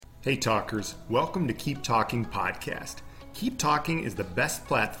Hey talkers, welcome to Keep Talking Podcast. Keep Talking is the best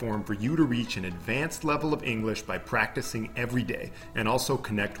platform for you to reach an advanced level of English by practicing every day and also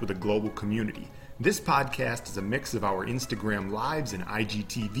connect with a global community. This podcast is a mix of our Instagram lives and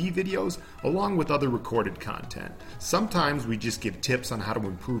IGTV videos along with other recorded content. Sometimes we just give tips on how to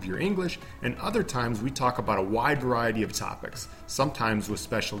improve your English, and other times we talk about a wide variety of topics, sometimes with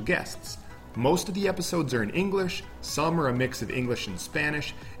special guests. Most of the episodes are in English, some are a mix of English and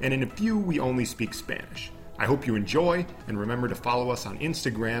Spanish, and in a few we only speak Spanish. I hope you enjoy, and remember to follow us on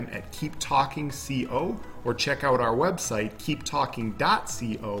Instagram at KeepTalkingCO, or check out our website,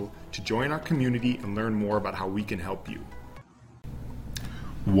 keeptalking.co, to join our community and learn more about how we can help you.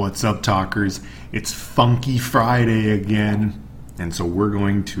 What's up, talkers? It's Funky Friday again. And so we're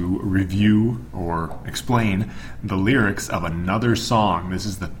going to review or explain the lyrics of another song. This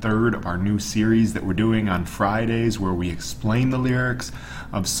is the third of our new series that we're doing on Fridays, where we explain the lyrics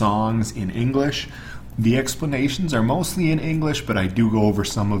of songs in English. The explanations are mostly in English, but I do go over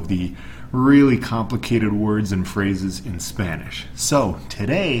some of the really complicated words and phrases in Spanish. So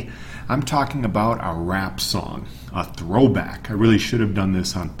today, I'm talking about a rap song, a throwback. I really should have done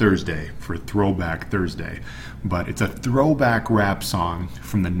this on Thursday for Throwback Thursday, but it's a throwback rap song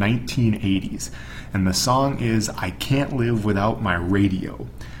from the 1980s, and the song is I Can't Live Without My Radio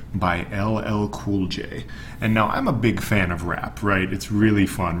by LL Cool J. And now I'm a big fan of rap, right? It's really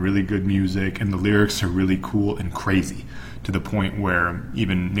fun, really good music, and the lyrics are really cool and crazy, to the point where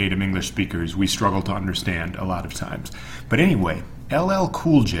even native English speakers, we struggle to understand a lot of times. But anyway, LL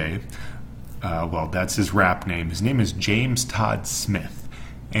Cool J, that's his rap name. His name is James Todd Smith.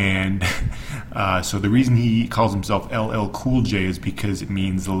 And so the reason he calls himself LL Cool J is because it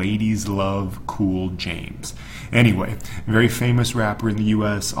means ladies love cool James. Anyway, very famous rapper in the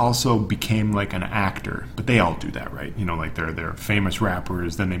U.S., also became like an actor. But they all do that, right? You know, like they're famous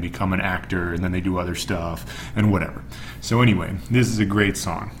rappers, then they become an actor, and then they do other stuff, and whatever. So anyway, this is a great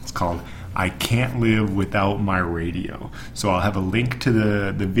song. It's called I Can't Live Without My Radio. So I'll have a link to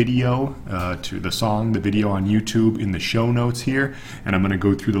the video, to the song, the video on YouTube in the show notes here, and I'm going to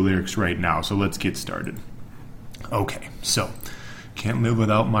go through the lyrics right now. So let's get started. Okay, so can't live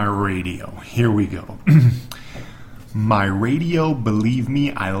without my radio. Here we go. My radio, believe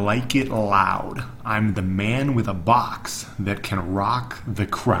me, I like it loud. I'm the man with a box that can rock the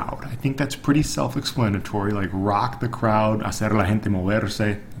crowd. I think that's pretty self-explanatory, like rock the crowd, hacer la gente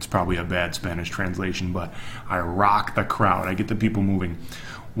moverse. It's probably a bad Spanish translation, but I rock the crowd. I get the people moving.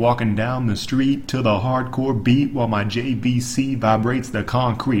 Walking down the street to the hardcore beat while my JVC vibrates the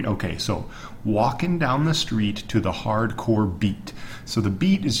concrete. Okay, so walking down the street to the hardcore beat. So the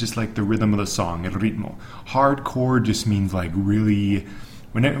beat is just like the rhythm of the song, el ritmo. Hardcore just means like really,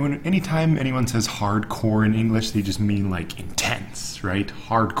 anytime anyone says hardcore in English, they just mean like intense, right?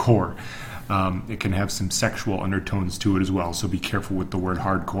 Hardcore. It can have some sexual undertones to it as well, so be careful with the word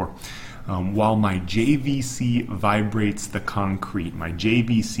hardcore. While my JVC vibrates the concrete. My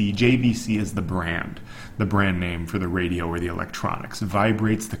JVC is the brand name for the radio or the electronics.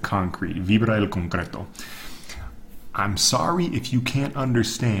 Vibrates the concrete. Vibra el concreto. I'm sorry if you can't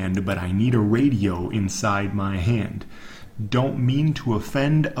understand, but I need a radio inside my hand. Don't mean to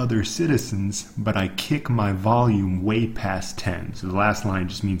offend other citizens, but I kick my volume way past 10. So the last line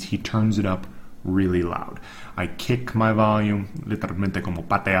just means he turns it up really loud. I kick my volume, literalmente como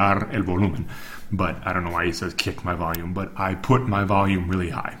patear el volumen. But I don't know why he says kick my volume, but I put my volume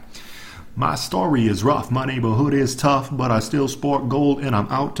really high. My story is rough, my neighborhood is tough, but I still sport gold and I'm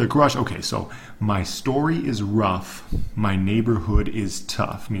out to crush. Okay, so my story is rough, my neighborhood is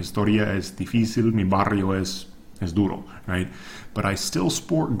tough. Mi historia es difícil, mi barrio es duro, right? But I still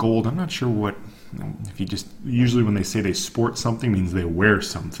sport gold. I'm not sure what, if you just, usually when they say they sport something, means they wear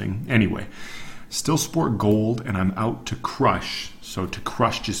something. Anyway, still sport gold and I'm out to crush. So to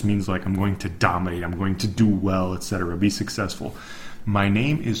crush just means like I'm going to dominate, I'm going to do well, etc., be successful. My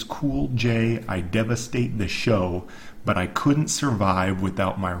name is Cool J, I devastate the show, but I couldn't survive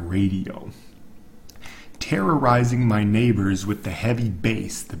without my radio. Terrorizing my neighbors with the heavy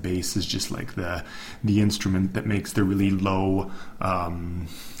bass. The bass is just like the instrument that makes the really low,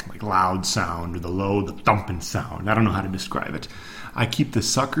 like loud sound, or the thumping sound. I don't know how to describe it. I keep the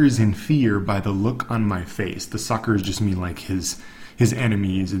suckers in fear by the look on my face. The suckers just mean like his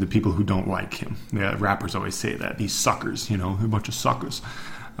enemies, or the people who don't like him. Yeah, rappers always say that. These suckers, a bunch of suckers.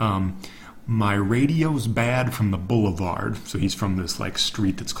 My radio's bad from the boulevard. So he's from this like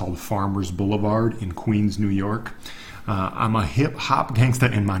street that's called Farmers Boulevard in Queens, New York. I'm a hip-hop gangster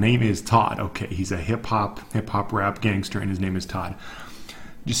and my name is Todd. Okay, he's a hip-hop rap gangster and his name is Todd.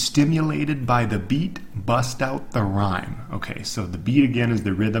 Just stimulated by the beat, bust out the rhyme. Okay, so the beat again is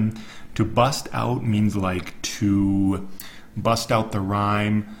the rhythm. To bust out means like to bust out the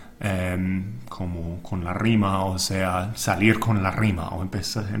rhyme, como con la rima, o sea, salir con la rima, o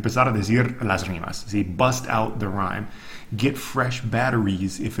empezar a decir las rimas. See, bust out the rhyme. Get fresh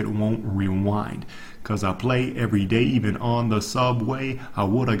batteries if it won't rewind. Cause I play every day, even on the subway. I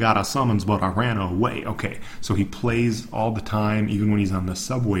would've got a summons, but I ran away. Okay, so he plays all the time, even when he's on the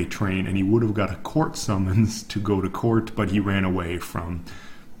subway train, and he would have got a court summons to go to court, but he ran away from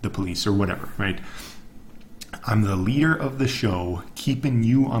the police or whatever, right? I'm the leader of the show, keeping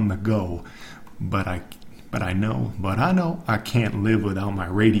you on the go, but I know I can't live without my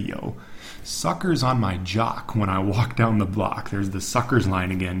radio. Suckers on my jock when I walk down the block. There's the suckers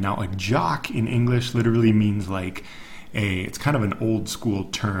line again. Now, a jock in English literally means like it's kind of an old school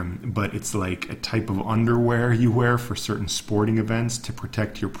term, but it's like a type of underwear you wear for certain sporting events to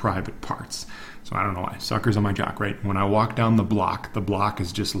protect your private parts. So I don't know why. Suckers on my jock, right? When I walk down the block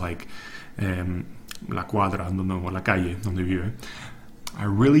is just like la cuadra, or la calle, donde vive. I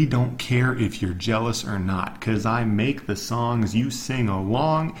really don't care if you're jealous or not, cause I make the songs you sing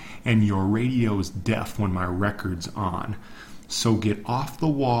along, and your radio's deaf when my record's on. So get off the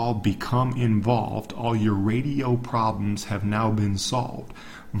wall, become involved. All your radio problems have now been solved.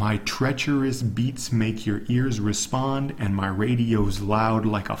 My treacherous beats make your ears respond, and my radio's loud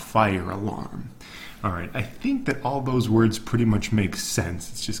like a fire alarm. All right, I think that all those words pretty much make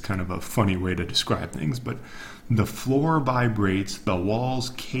sense. It's just kind of a funny way to describe things, but the floor vibrates, the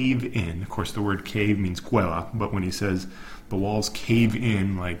walls cave in. Of course, the word cave means cueva, but when he says the walls cave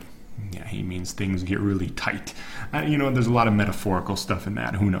in, like, yeah, he means things get really tight. There's a lot of metaphorical stuff in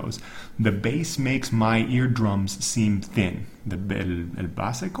that. Who knows? The bass makes my eardrums seem thin. El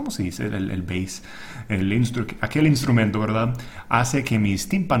base, ¿cómo se dice? El bass. Aquel instrumento, ¿verdad? Hace que mis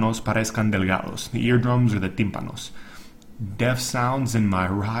tímpanos parezcan delgados. The eardrums are the tímpanos. Deaf sounds in my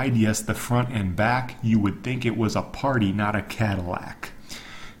ride, yes, the front and back. You would think it was a party, not a Cadillac.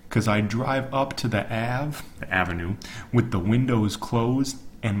 Cause I drive up to the avenue, with the windows closed,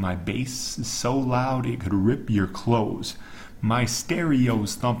 and my bass is so loud it could rip your clothes. My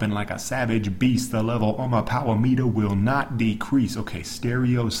stereo's thumping like a savage beast. The level on my power meter will not decrease. Okay,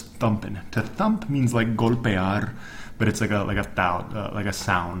 stereo's thumping. To thump means like golpear, but it's like a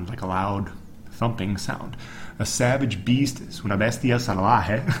sound, like a loud thumping sound. A savage beast is una bestia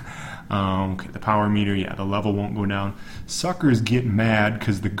salvaje. Okay, the power meter, yeah, the level won't go down. Suckers get mad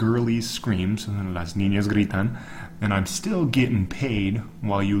because the girlies scream, so las niñas gritan, and I'm still getting paid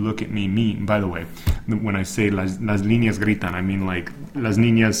while you look at me mean. By the way, when I say las niñas gritan, I mean like las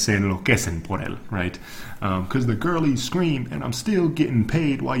niñas se enloquecen por él, right? Because the girlies scream, and I'm still getting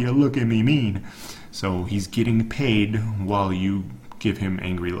paid while you look at me mean. So he's getting paid while you give him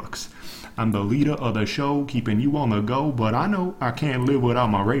angry looks. I'm the leader of the show, keeping you on the go, but I know I can't live without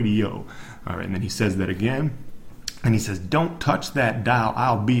my radio. All right, and then he says that again. And he says, don't touch that dial,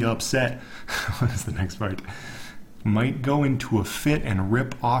 I'll be upset. What is the next part? Might go into a fit and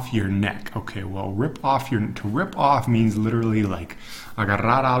rip off your neck. Okay, well, to rip off means literally like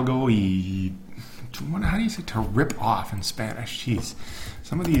agarrar algo y... How do you say to rip off in Spanish? Jeez.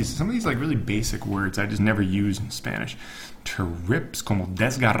 Some of these like really basic words I just never use in Spanish. To rip, como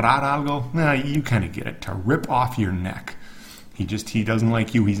desgarrar algo. Nah, you kind of get it. To rip off your neck. He doesn't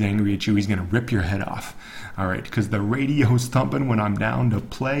like you. He's angry at you. He's gonna rip your head off. All right, because the radio's thumping when I'm down to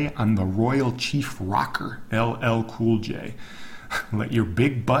play. I'm the Royal Chief Rocker, LL Cool J. Let your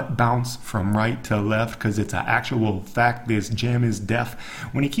big butt bounce from right to left, because it's an actual fact this jam is deaf.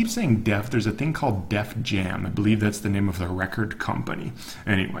 When he keeps saying deaf, there's a thing called Def Jam. I believe that's the name of the record company.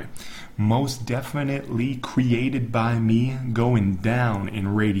 Anyway, most definitely created by me, going down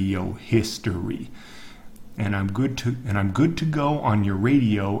in radio history. And I'm good to go on your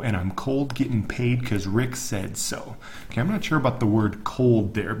radio, and I'm cold getting paid because Rick said so. Okay, I'm not sure about the word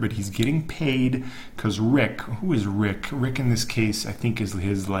cold there, but he's getting paid because Rick, who is Rick? Rick in this case, I think is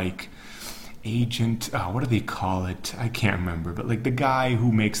his like agent, what do they call it? I can't remember, but like the guy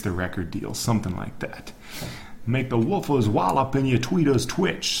who makes the record deal, something like that. Make the woofers wallop in your tweeters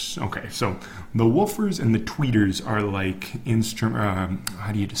twitch. Okay, so the woofers and the tweeters are like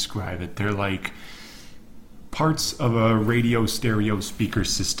how do you describe it? They're like parts of a radio stereo speaker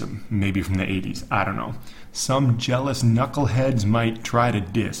system, maybe from the 80s. I don't know. Some jealous knuckleheads might try to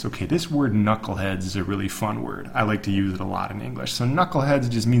diss. Okay, this word knuckleheads is a really fun word. I like to use it a lot in English. So knuckleheads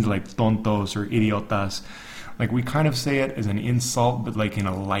just means like tontos or idiotas. Like we kind of say it as an insult, but like in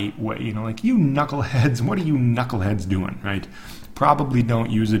a light way. Like you knuckleheads, what are you knuckleheads doing, right? Probably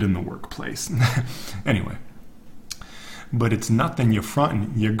don't use it in the workplace. Anyway. but it's nothing you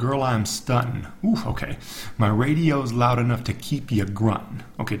frontin'. Your girl, I'm stuntin'. Ooh, okay. My radio's loud enough to keep you gruntin'.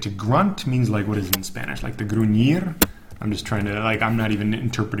 Okay, to grunt means like what is it in Spanish? Like to gruñir? I'm just trying to, I'm not even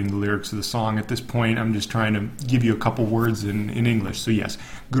interpreting the lyrics of the song at this point. I'm just trying to give you a couple words in English. So yes,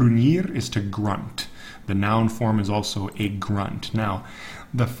 gruñir is to grunt. The noun form is also a grunt. Now,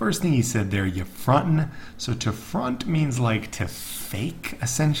 the first thing he said there, you frontin'. So to front means like to fake,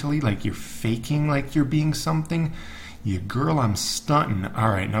 essentially. Like you're faking like you're being something. You girl, I'm stuntin'. All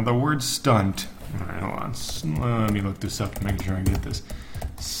right, now the word stunt. All right, hold on. Let me look this up to make sure I get this.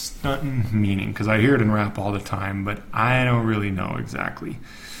 Stuntin' meaning, because I hear it in rap all the time, but I don't really know exactly.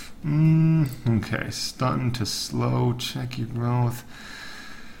 Okay, stuntin' to slow, check your growth.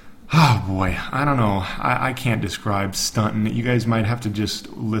 Oh boy, I don't know. I can't describe stuntin'. You guys might have to just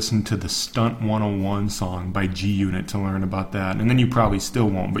listen to the Stunt 101 song by G-Unit to learn about that. And then you probably still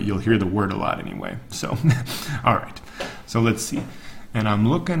won't, but you'll hear the word a lot anyway. So, alright. So let's see. And I'm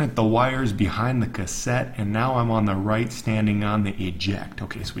looking at the wires behind the cassette, and now I'm on the right standing on the eject.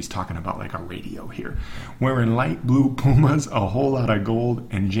 Okay, so he's talking about like a radio here. Wearing light blue Pumas, a whole lot of gold,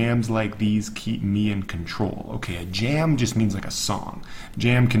 and jams like these keep me in control. Okay, a jam just means like a song.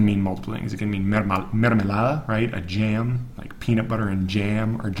 Jam can mean multiple things. It can mean mermelada, right? A jam, like peanut butter and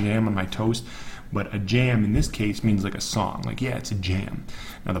jam, or jam on my toast. But a jam in this case means like a song. Like, yeah, it's a jam.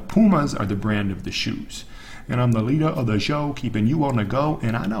 Now, the Pumas are the brand of the shoes. And I'm the leader of the show, keeping you on the go,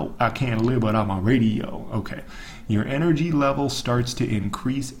 and I know I can't live without my radio. Okay. Your energy level starts to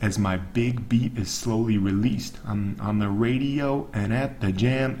increase as my big beat is slowly released. I'm on the radio, and at the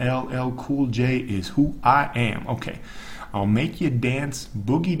jam, LL Cool J is who I am. Okay. I'll make you dance,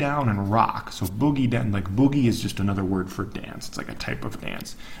 boogie down, and rock. So boogie down, like boogie is just another word for dance. It's like a type of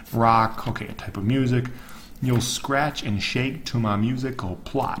dance. Rock, okay, a type of music. You'll scratch and shake to my musical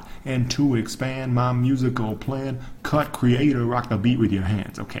plot. And to expand my musical plan, cut, create, or rock the beat with your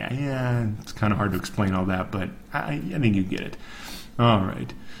hands. Okay, yeah, it's kind of hard to explain all that, but I think you get it. All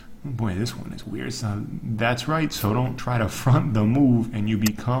right. Boy, this one is weird. So, that's right, so don't try to front the move and you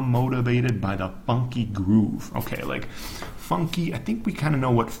become motivated by the funky groove. Okay, like funky, I think we kind of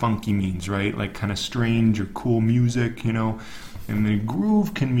know what funky means, right? Like kind of strange or cool music, you know? And the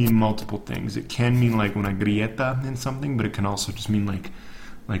groove can mean multiple things. It can mean like una grieta in something, but it can also just mean like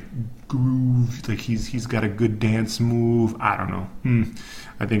groove, like he's got a good dance move. I don't know.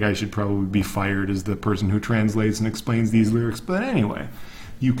 I think I should probably be fired as the person who translates and explains these lyrics. But anyway,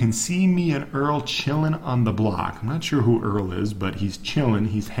 you can see me and Earl chilling on the block. I'm not sure who Earl is, but he's chilling.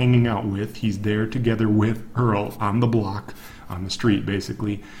 He's hanging out with. He's there together with Earl on the block, on the street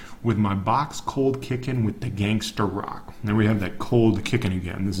basically, with my box cold kicking with the gangster rock. Then we have that cold kicking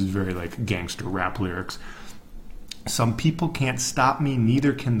again. This is very like gangster rap lyrics. Some people can't stop me,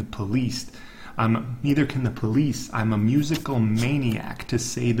 neither can the police. I'm a musical maniac, to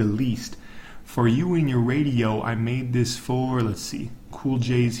say the least. For you and your radio, I made this for, let's see, Cool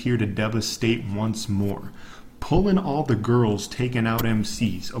J's here to devastate once more. Pulling all the girls, taking out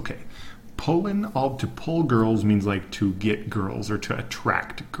MCs. Okay. To pull girls means like to get girls or to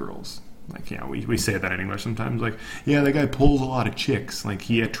attract girls. Like, yeah, we say that in English sometimes. Like, yeah, that guy pulls a lot of chicks. Like,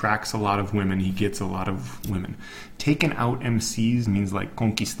 he attracts a lot of women. He gets a lot of women. Taking out MCs means like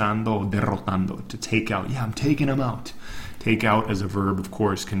conquistando, derrotando. To take out. Yeah, I'm taking them out. Take out as a verb, of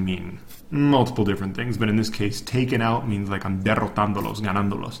course, can mean multiple different things. But in this case, taken out means like I'm derrotándolos,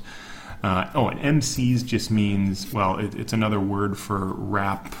 ganándolos. And MCs just means, well, it's another word for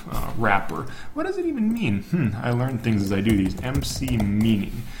rapper. What does it even mean? I learn things as I do these. MC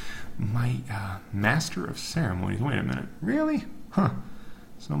meaning. My master of ceremonies. Wait a minute. Really?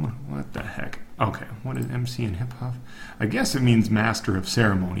 Someone, what the heck? Okay, what is MC in hip-hop? I guess it means master of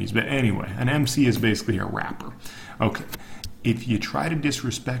ceremonies, but anyway, an MC is basically a rapper. Okay. If you try to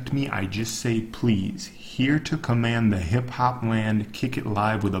disrespect me, I just say please. Here to command the hip-hop land, kick it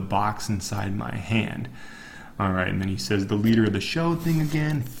live with a box inside my hand. All right, and then he says the leader of the show thing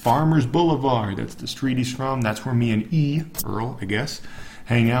again. Farmers Boulevard, that's the street he's from. That's where me and Earl, I guess,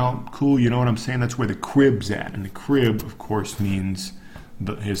 hang out. Cool, you know what I'm saying? That's where the crib's at. And the crib, of course, means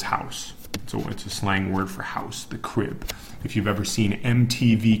his house. So it's a slang word for house, the crib. If you've ever seen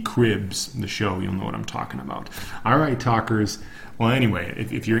MTV Cribs, the show, you'll know what I'm talking about. All right, talkers. Well, anyway,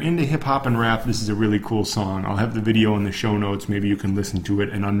 if you're into hip-hop and rap, this is a really cool song. I'll have the video in the show notes. Maybe you can listen to it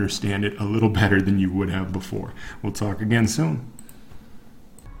and understand it a little better than you would have before. We'll talk again soon.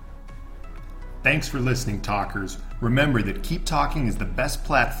 Thanks for listening, talkers. Remember that Keep Talking is the best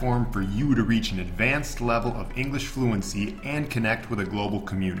platform for you to reach an advanced level of English fluency and connect with a global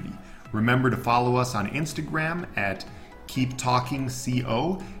community. Remember to follow us on Instagram at Keep Talking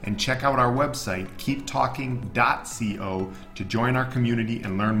CO, and check out our website, keeptalking.co, to join our community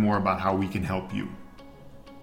and learn more about how we can help you.